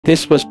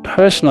This was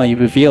personally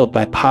revealed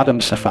by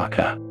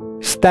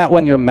Padmasambhava. Is that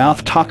when your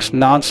mouth talks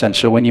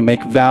nonsense or when you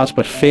make vows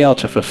but fail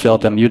to fulfill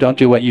them, you don't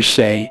do what you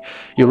say,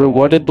 your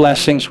rewarded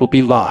blessings will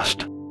be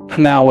lost.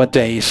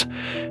 Nowadays,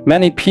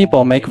 many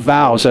people make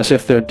vows as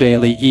if they're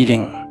daily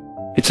eating.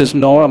 It's as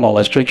normal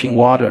as drinking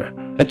water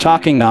and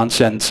talking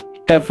nonsense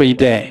every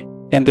day,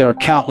 and there are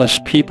countless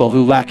people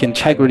who lack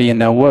integrity in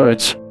their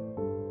words.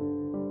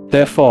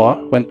 Therefore,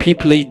 when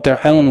people eat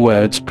their own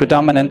words,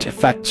 predominant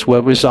effects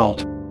will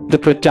result. The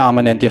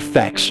predominant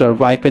effects are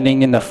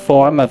ripening in the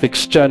form of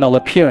external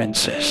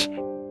appearances.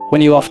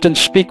 When you often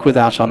speak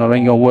without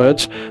honoring your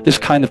words, this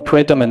kind of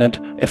predominant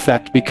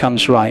effect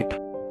becomes ripe.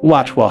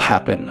 What will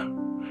happen?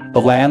 The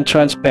land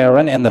turns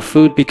barren and the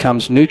food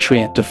becomes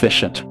nutrient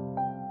deficient.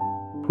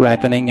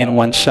 Ripening in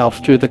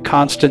oneself through the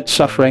constant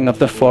suffering of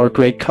the four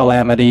great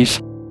calamities,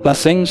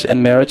 blessings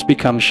and merits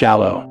become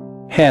shallow.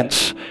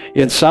 Hence,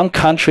 in some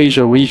countries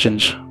or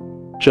regions,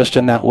 just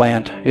in that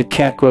land, it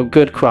can't grow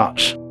good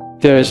crops.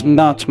 There is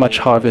not much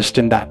harvest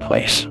in that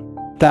place.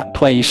 That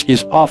place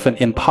is often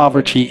in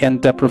poverty and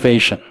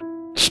deprivation,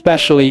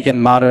 especially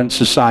in modern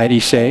society,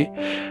 say,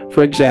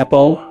 for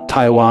example,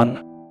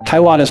 Taiwan.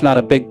 Taiwan is not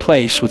a big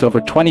place with over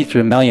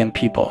 23 million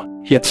people,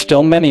 yet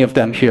still many of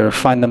them here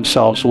find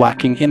themselves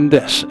lacking in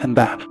this and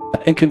that.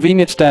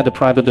 Inconvenience that to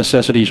private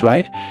necessities,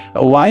 right?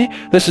 Why?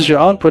 This is your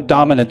own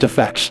predominant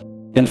effects.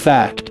 In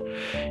fact,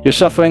 you're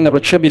suffering the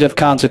retributive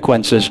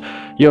consequences.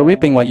 You're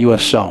reaping what you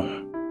have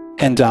sown.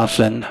 And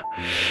often,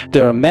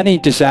 there are many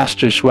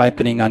disasters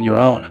ripening on your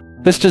own.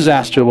 This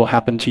disaster will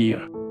happen to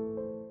you.